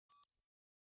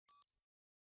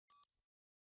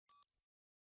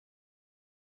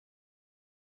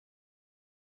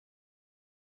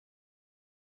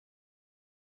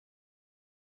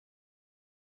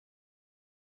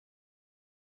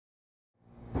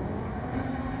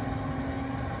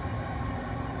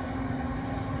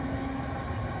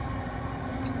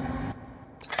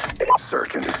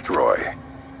Search and destroy.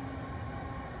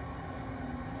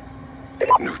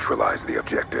 Neutralize the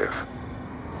objective.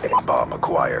 Bomb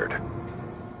acquired.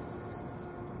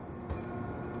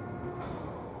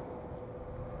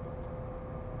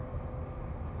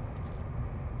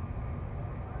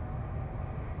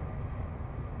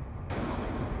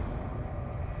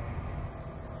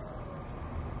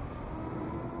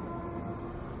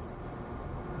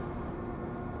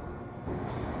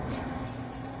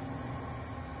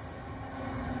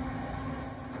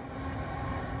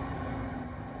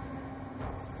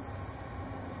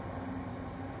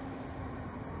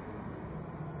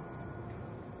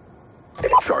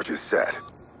 Charges set.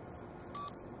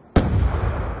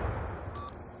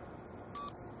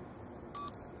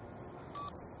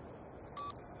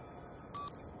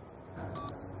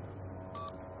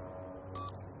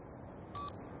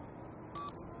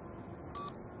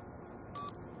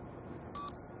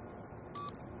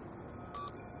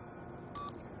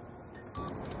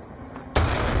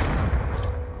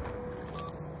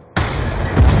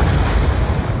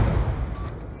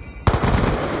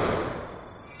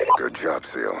 Good job,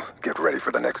 SEALs. Get ready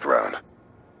for the next round.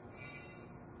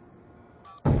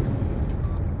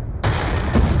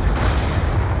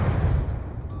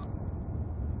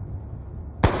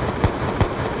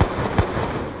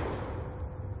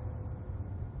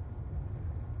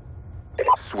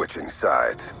 Switching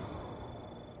sides.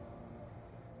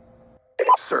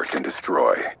 Search and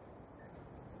destroy.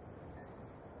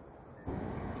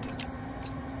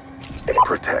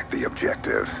 Protect the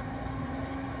objectives.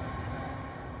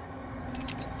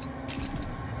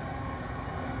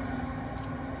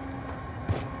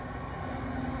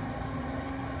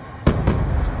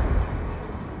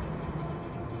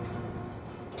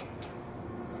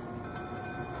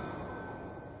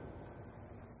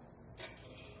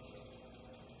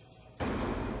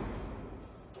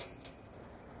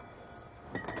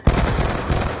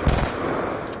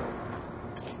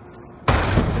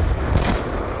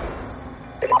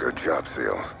 Good job,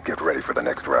 SEALs. Get ready for the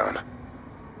next round.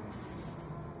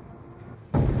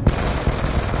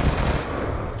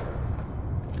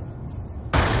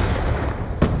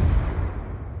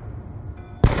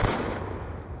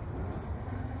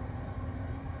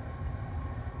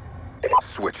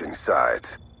 Switching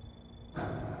sides.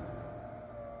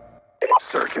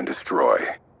 Search and destroy.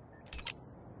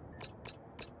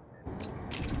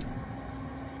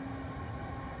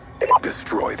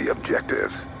 Destroy the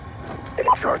objectives.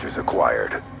 Charges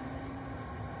acquired.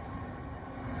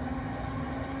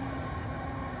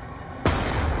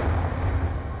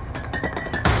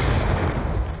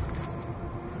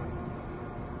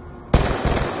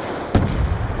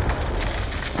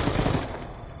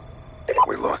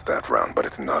 We lost that round, but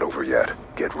it's not over yet.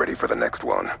 Get ready for the next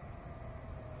one.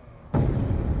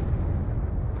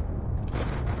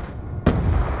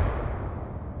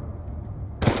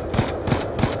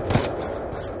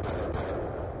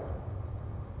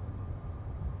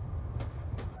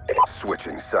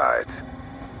 Switching sides.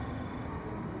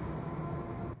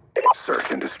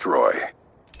 Search and destroy.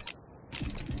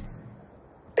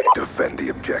 Defend the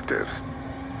objectives.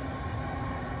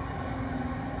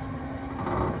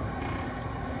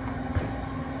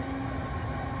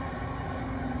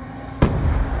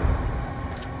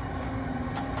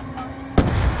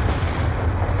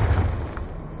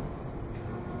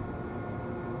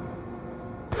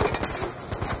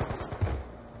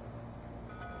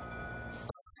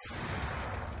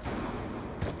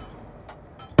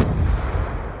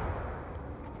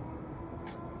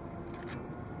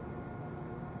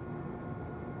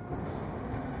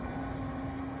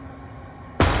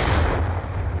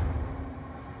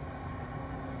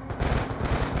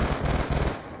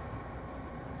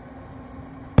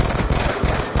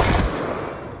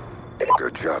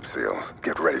 Good job, SEALs.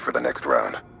 Get ready for the next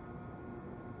round.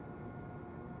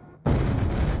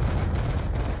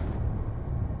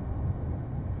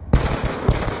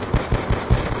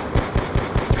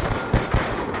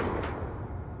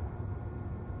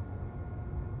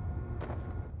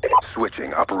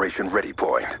 Switching Operation Ready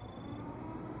Point.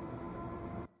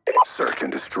 Search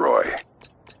and destroy.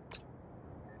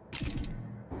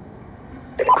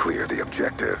 Clear the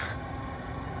objectives.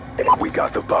 We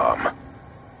got the bomb.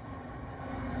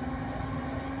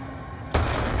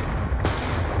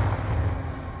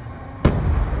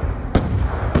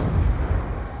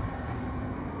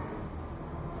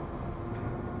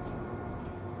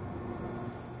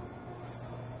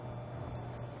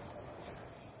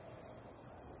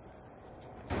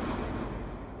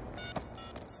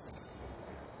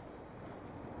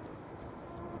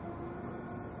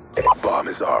 Bomb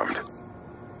is armed.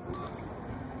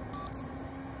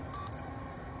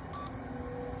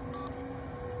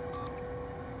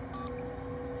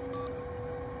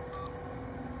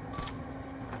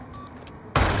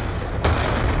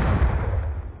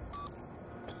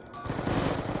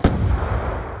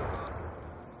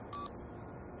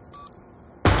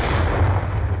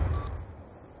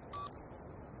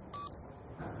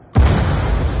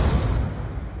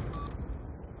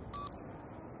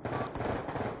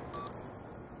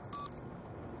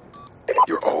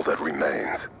 all that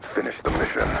remains. Finish the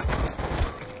mission.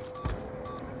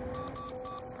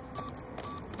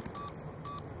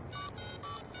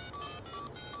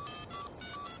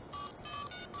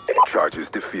 Charges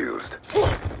defused.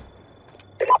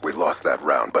 We lost that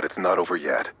round, but it's not over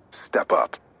yet. Step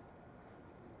up.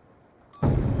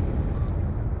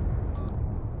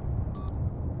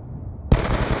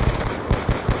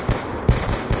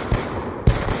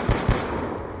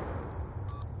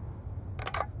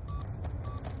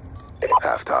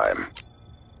 Halftime.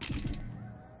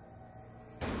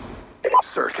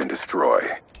 Search and destroy.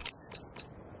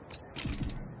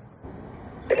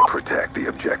 Protect the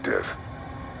objective.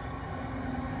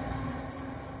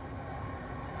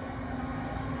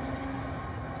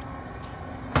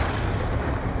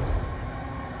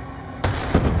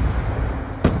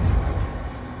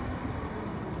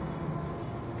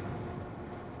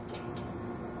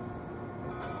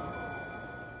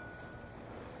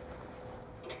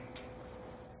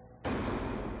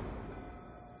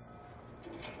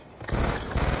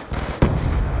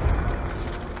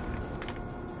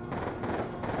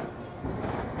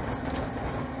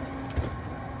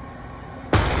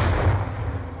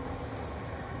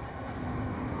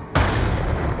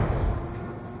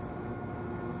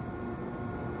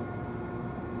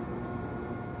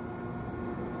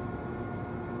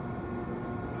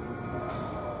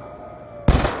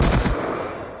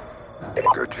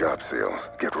 Good job, SEALs.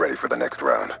 Get ready for the next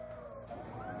round.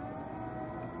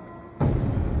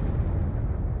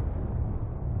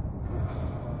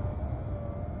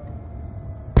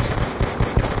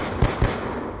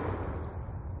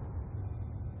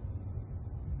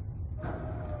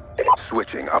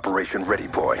 Switching Operation Ready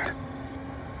Point.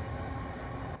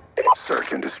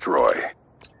 Search and destroy.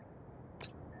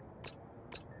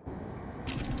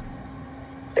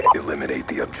 Eliminate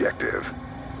the objective.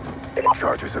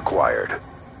 Charges acquired.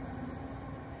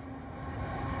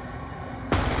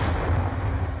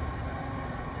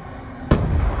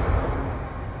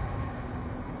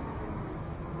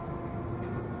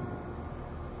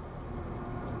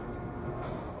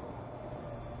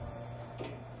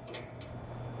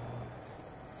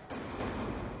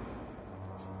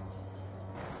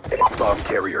 Bomb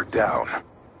carrier down.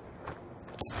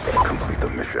 Complete the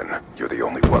mission. You're the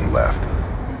only one left.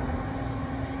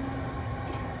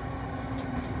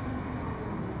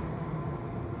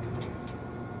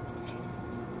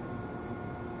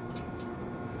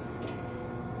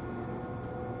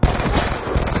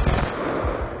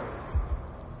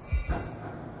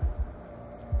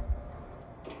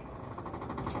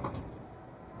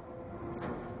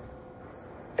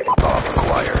 Bomb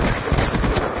acquired.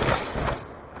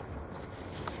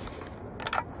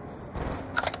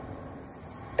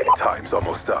 Time's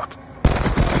almost up.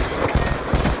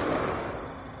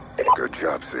 Good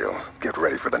job, SEALs. Get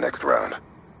ready for the next round.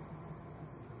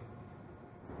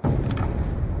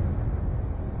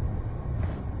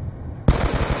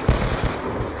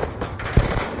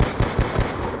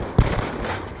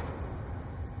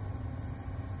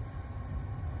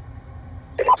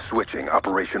 Switching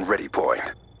Operation Ready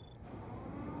Point.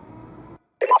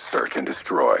 Search and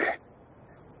destroy.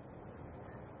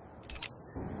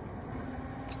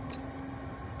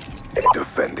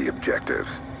 Defend the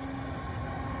objectives.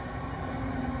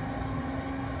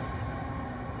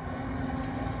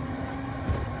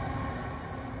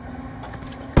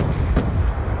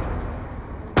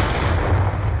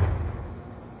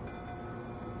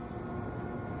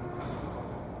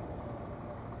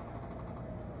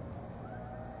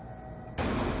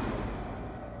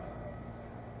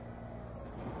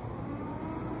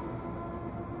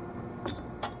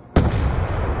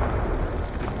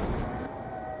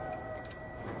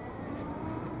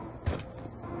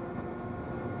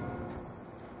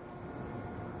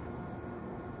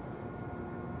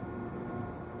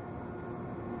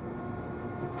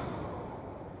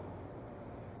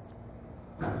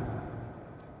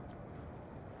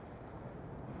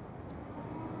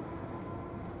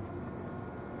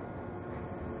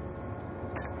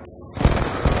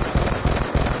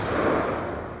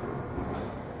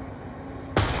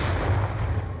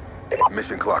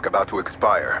 Mission clock about to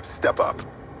expire. Step up.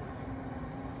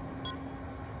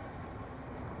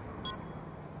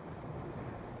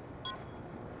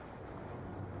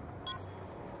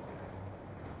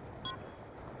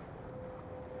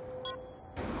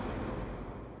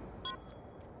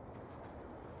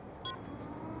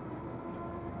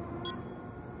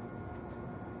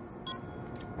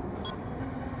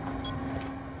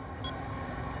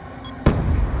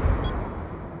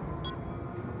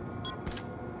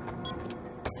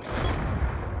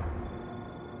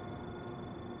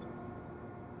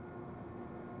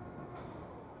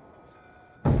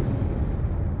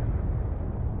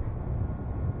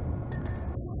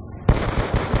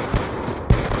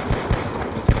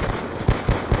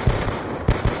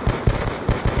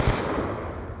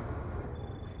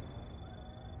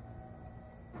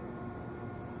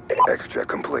 X-check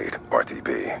complete.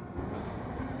 RTB.